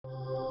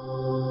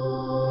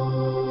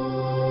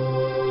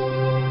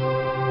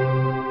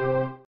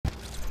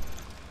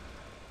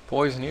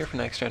Poison here from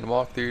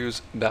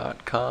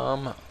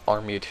NextGenWalkthroughs.com.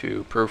 Army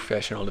 2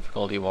 Professional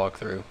Difficulty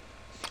Walkthrough,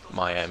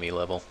 Miami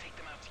level.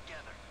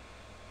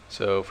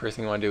 So first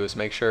thing I want to do is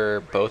make sure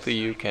both of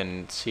you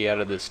can see out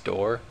of this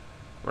door.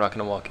 We're not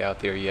going to walk out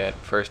there yet.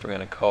 First we're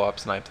going to co-op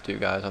snipe the two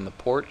guys on the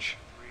porch.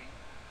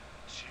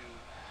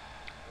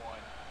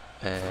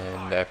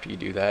 And after you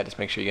do that, just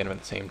make sure you get them at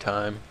the same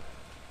time.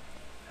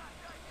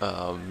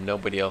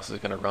 Nobody else is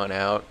going to run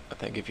out, I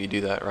think, if you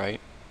do that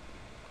right.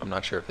 I'm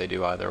not sure if they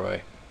do either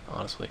way,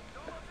 honestly.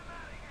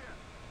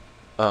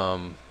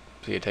 So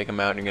you take them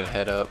out and you're going to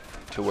head up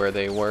to where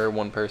they were.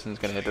 One person's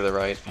going to head to the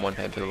right, one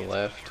head to the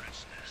left.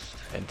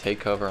 And take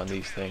cover on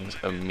these things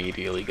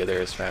immediately. Get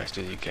there as fast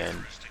as you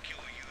can,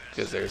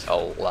 because there's a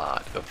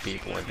lot of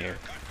people in here.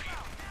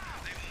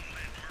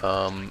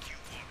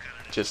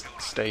 Just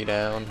stay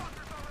down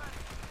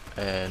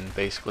and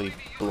basically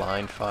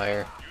blind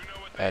fire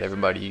at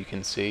everybody you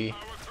can see,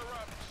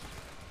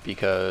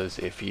 because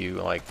if you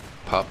like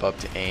pop up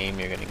to aim,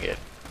 you're gonna get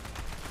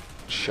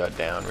shut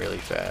down really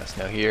fast.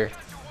 Now here,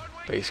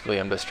 basically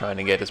I'm just trying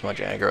to get as much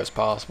aggro as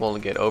possible to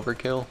get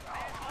overkill,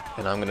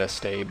 and I'm gonna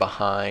stay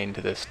behind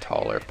this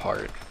taller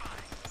part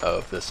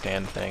of the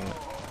stand thing.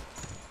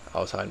 I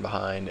was hiding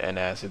behind, and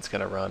as it's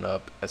gonna run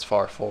up as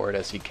far forward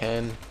as he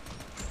can,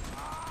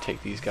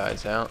 take these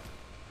guys out.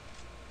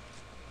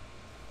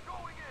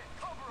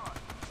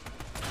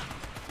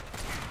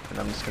 And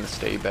I'm just going to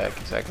stay back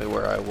exactly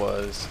where I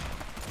was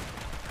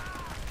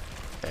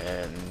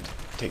and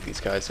take these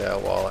guys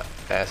out while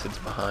Acid's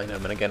behind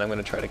them. And again, I'm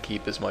going to try to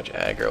keep as much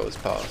aggro as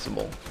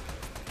possible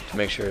to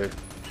make sure,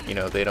 you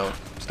know, they don't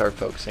start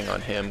focusing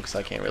on him, because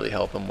I can't really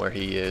help him where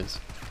he is.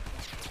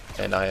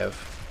 And I have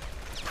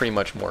pretty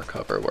much more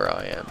cover where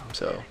I am.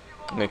 So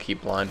I'm going to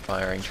keep blind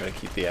firing, try to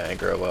keep the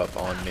aggro up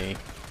on me.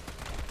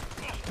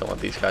 Don't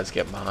let these guys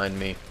get behind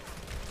me.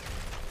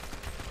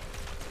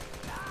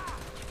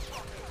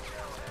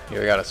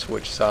 Here I gotta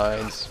switch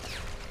sides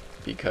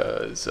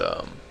because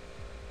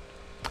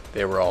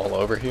they were all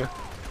over here.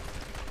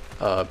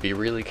 Be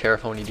really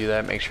careful when you do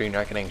that. Make sure you're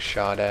not getting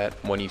shot at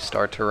when you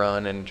start to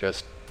run, and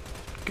just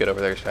get over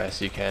there as fast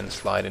as you can,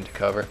 slide into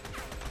cover.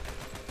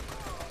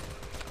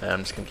 And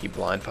I'm just gonna keep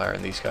blind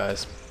firing these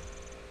guys.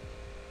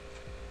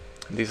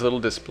 These little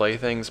display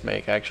things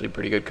make actually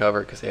pretty good cover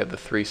because they have the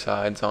 3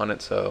 sides on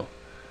it, so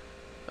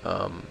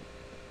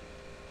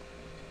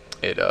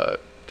it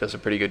does a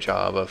pretty good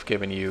job of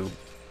giving you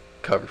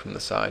cover from the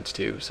sides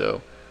too.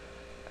 So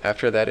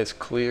after that is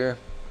clear,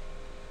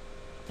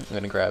 I'm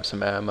going to grab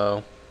some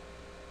ammo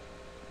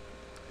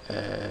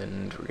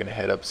and we're going to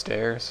head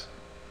upstairs.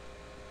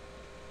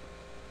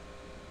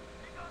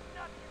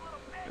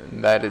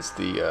 And that is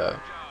the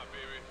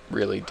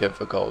really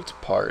difficult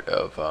part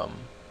of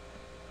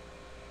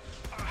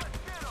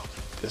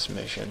this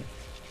mission.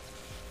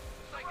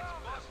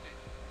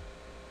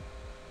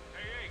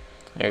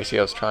 There you see,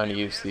 I was trying to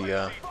use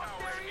the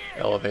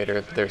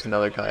elevator, but there's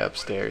another guy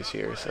upstairs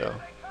here, so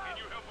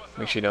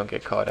make sure you don't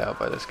get caught out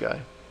by this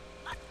guy.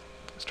 I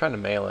was trying to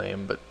melee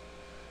him, but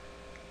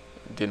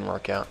it didn't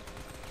work out.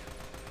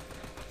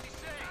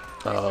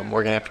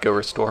 We're gonna have to go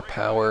restore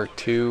power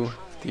to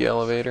the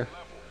elevator,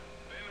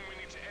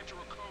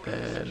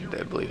 and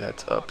I believe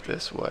that's up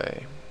this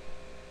way.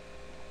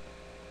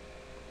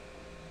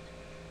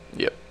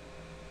 Yep.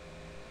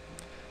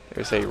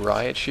 There's a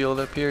riot shield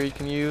up here you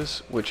can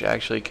use, which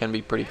actually can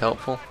be pretty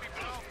helpful.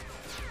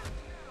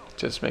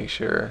 Just make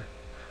sure,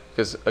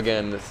 because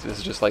again, this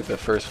is just like the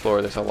first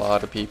floor. There's a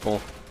lot of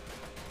people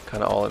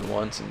kind of all at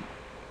once, and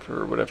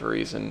for whatever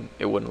reason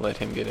it wouldn't let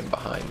him get in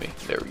behind me.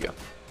 There we go.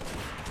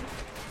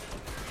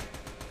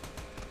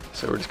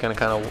 So we're just gonna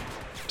kind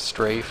of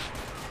strafe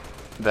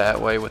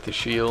that way with the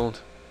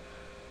shield,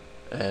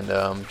 and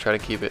try to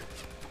keep it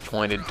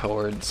pointed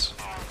towards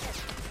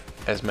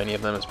as many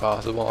of them as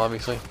possible,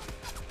 obviously.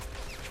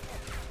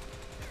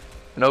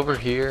 And over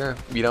here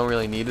you don't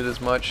really need it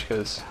as much,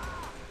 because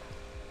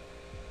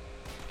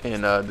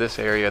in this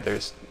area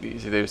there's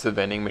the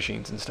vending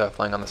machines and stuff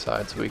lying on the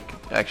side, so we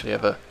actually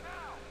have a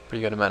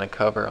pretty good amount of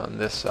cover on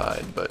this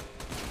side. But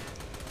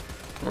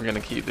we're going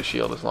to keep the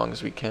shield as long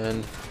as we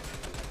can,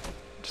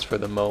 just for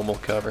the mobile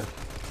cover.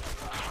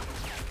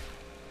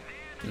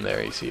 And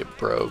there you see it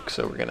broke,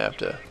 so we're going to have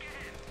to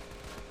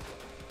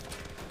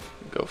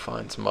go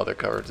find some other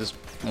cover. Just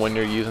when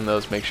you're using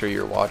those, make sure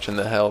you're watching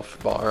the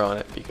health bar on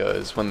it,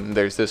 because when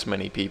there's this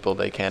many people,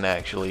 they can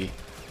actually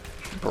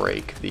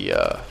break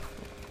the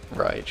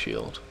riot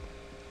shield.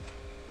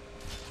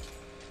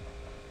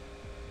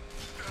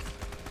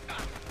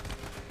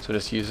 So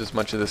just use as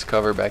much of this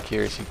cover back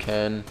here as you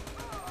can.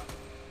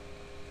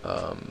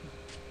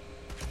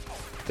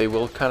 They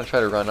will kind of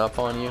try to run up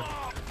on you,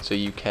 so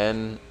you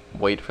can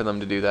wait for them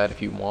to do that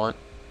if you want,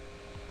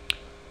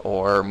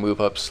 or move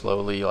up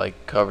slowly,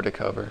 like cover to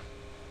cover.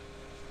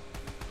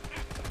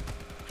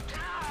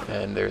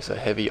 And there's a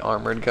heavy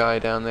armored guy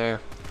down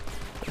there,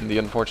 and the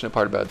unfortunate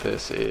part about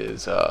this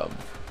is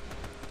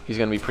he's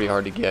going to be pretty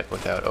hard to get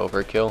without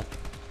overkill,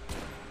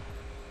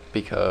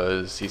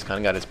 because he's kind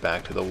of got his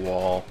back to the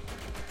wall.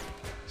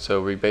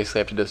 So we basically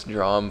have to just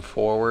draw him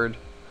forward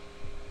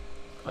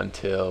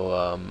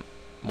until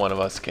one of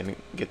us can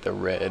get the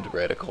red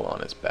reticle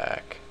on his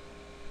back.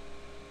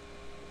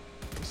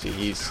 See,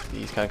 he's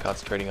kind of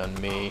concentrating on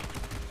me,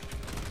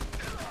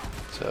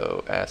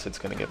 so Acid's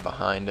gonna get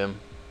behind him,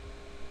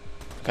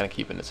 kind of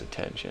keeping his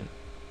attention.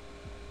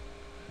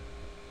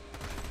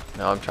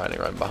 Now I'm trying to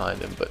run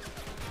behind him, but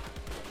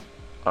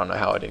I don't know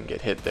how I didn't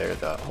get hit there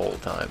the whole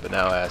time. But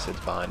now Acid's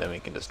behind him, he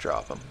can just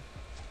drop him.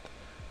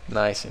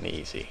 Nice and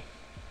easy.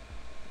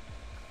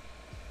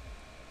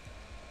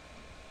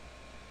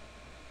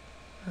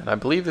 And I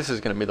believe this is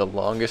going to be the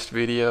longest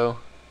video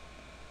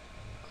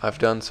I've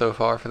done so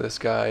far for this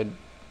guide.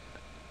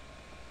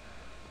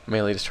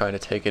 Mainly just trying to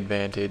take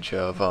advantage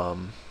of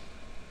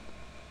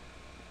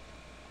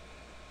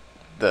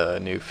the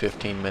new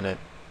 15-minute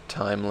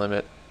time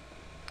limit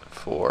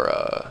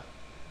for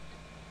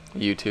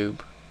YouTube.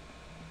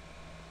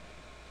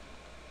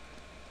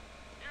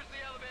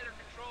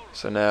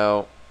 So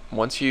now,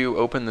 once you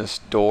open this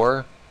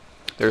door,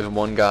 there's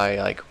one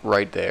guy like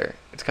right there.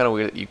 It's kind of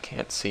weird that you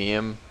can't see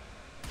him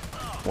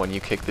when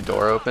you kick the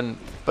door open,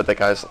 but that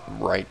guy's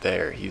right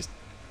there. He's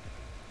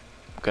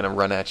gonna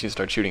run at you and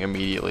start shooting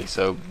immediately,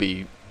 so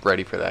be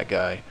ready for that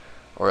guy,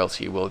 or else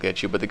he will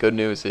get you. But the good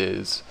news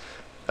is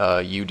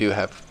you do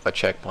have a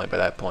checkpoint by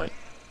that point.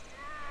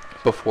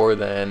 Before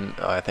then,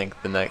 I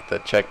think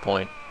the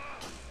checkpoint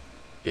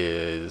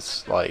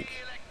is like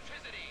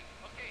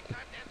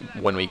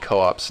when we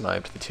co-op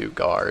sniped the 2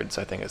 guards.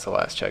 I think it's the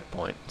last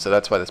checkpoint. So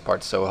that's why this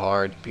part's so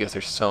hard, because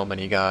there's so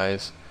many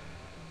guys,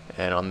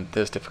 and on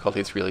this difficulty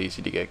it's really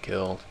easy to get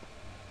killed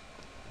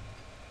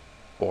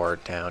or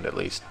downed at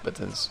least. But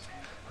since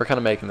we're kind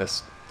of making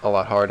this a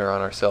lot harder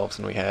on ourselves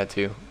than we had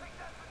to,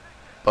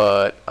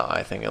 but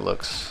I think it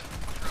looks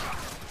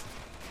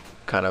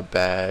kind of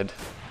bad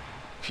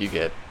if you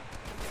get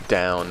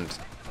downed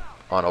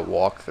on a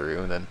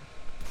walkthrough, then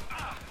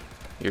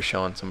you're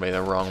showing somebody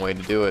the wrong way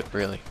to do it,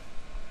 really.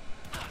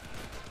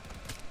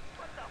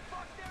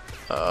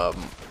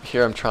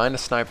 Here I'm trying to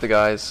snipe the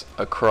guys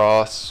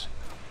across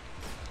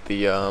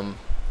the on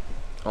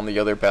the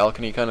other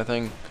balcony kind of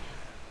thing,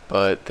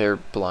 but they're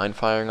blind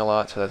firing a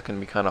lot, so that's going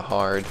to be kind of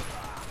hard.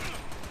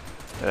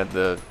 And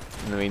in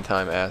the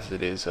meantime,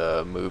 Acid is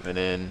moving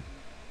in,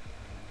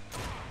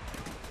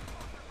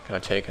 kind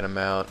of taking him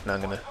out, and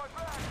I'm going to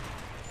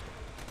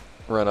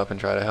run up and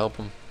try to help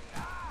him.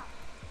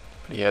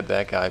 But he had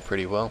that guy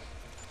pretty well.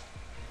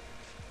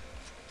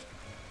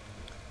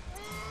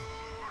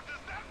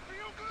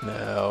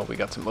 Now we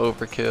got some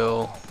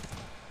overkill.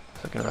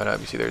 Looking right up,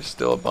 you see there's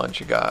still a bunch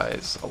of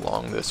guys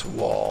along this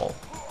wall.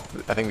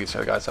 I think these are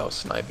the guys I was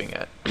sniping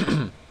at.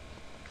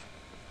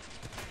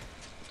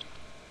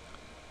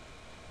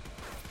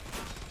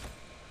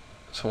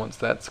 So once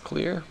that's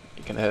clear,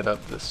 you can head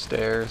up the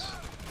stairs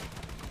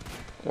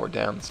or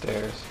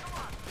downstairs.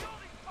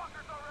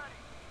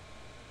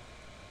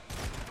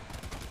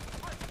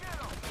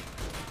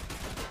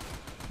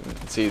 You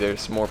can see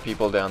there's more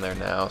people down there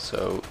now,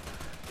 so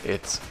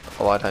it's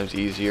a lot of times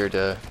easier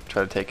to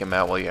try to take him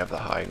out while you have the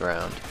high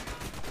ground.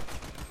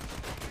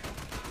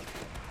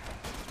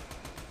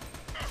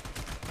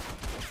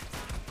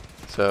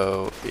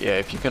 So yeah,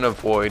 if you can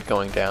avoid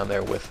going down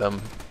there with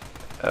them,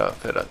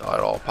 if at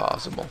all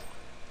possible.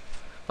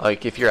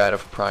 Like if you're out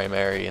of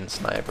primary and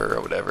sniper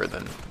or whatever,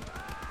 then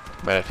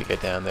you might have to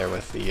get down there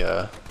with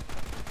the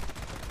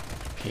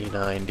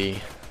P90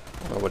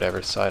 or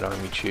whatever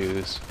sidearm you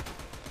choose,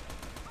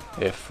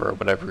 if for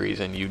whatever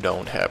reason you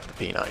don't have the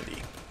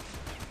P90.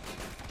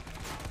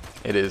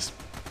 It is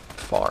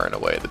far and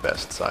away the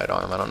best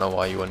sidearm. I don't know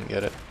why you wouldn't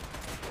get it.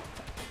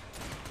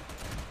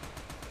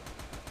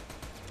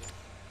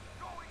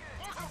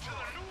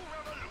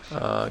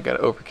 Got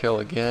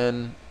overkill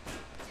again.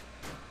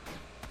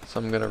 So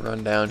I'm gonna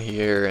run down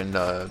here and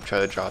try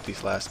to drop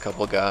these last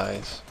couple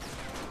guys.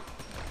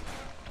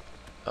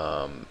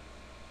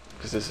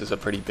 Because this is a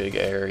pretty big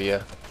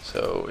area,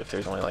 so if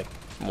there's only like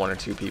 1 or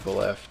 2 people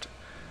left,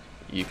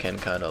 you can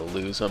kind of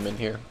lose them in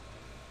here.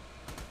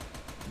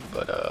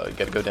 But you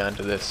gotta go down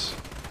to this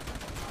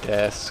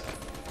desk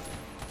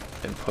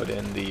and put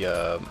in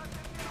the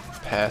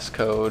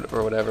passcode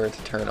or whatever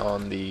to turn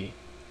on the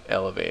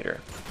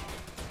elevator.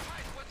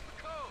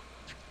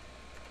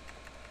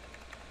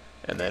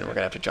 And then we're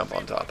gonna have to jump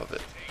on top of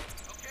it.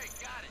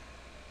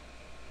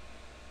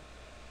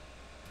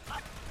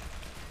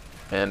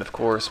 And of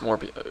course,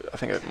 I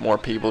think more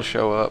people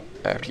show up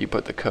after you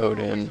put the code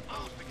in.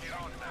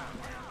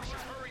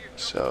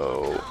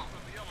 So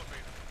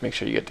make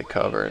sure you get to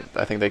cover.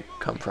 I think they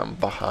come from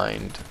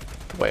behind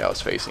the way I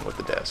was facing with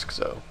the desk,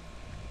 so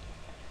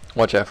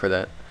watch out for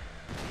that.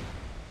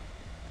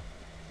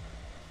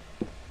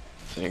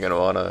 So you're gonna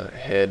wanna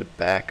head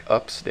back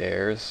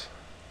upstairs,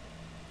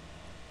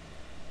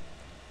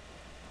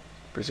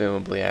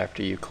 presumably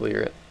after you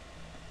clear it.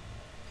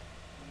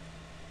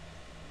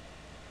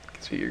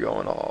 So you're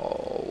going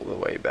all the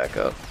way back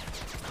up,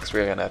 because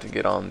we're gonna have to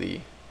get on the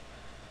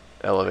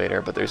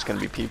elevator, but there's gonna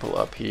be people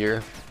up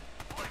here,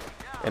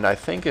 and I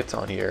think it's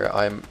on here.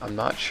 I'm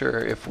not sure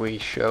if we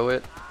show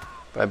it,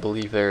 but I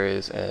believe there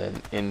is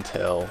an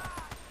intel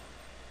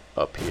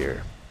up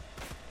here.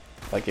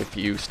 Like if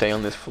you stay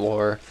on this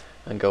floor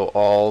and go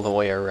all the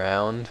way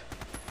around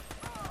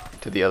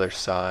to the other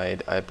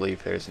side, I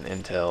believe there's an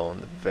intel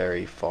in the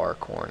very far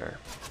corner.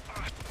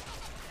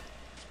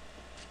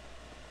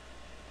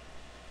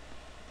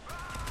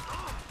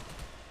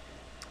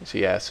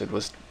 See, Acid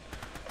was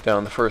down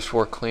on the first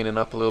floor cleaning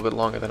up a little bit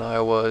longer than I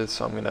was,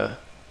 so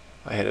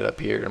I headed up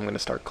here. I'm gonna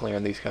start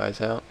clearing these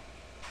guys out.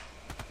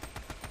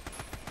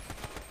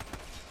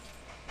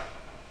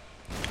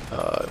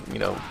 You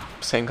know,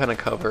 same kind of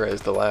cover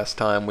as the last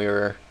time we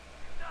were,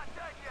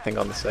 I think,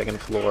 on the second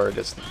floor,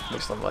 just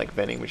with some like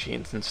vending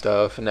machines and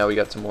stuff. And now we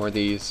got some more of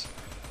these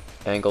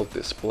angled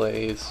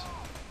displays,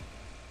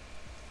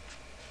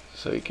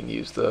 so you can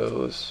use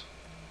those.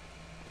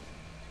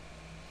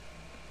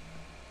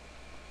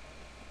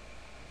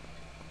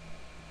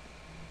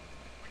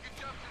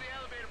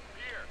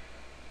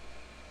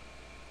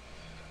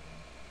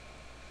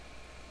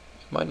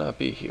 Might not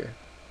be here.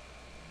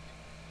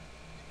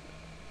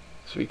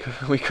 So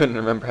we couldn't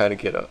remember how to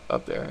get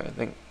up there. I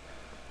think,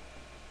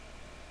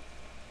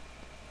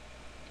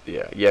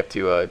 yeah, you have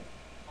to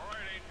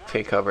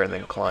take cover and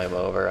then climb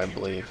over, I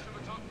believe.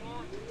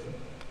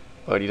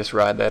 But you just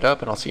ride that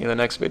up, and I'll see you in the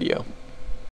next video.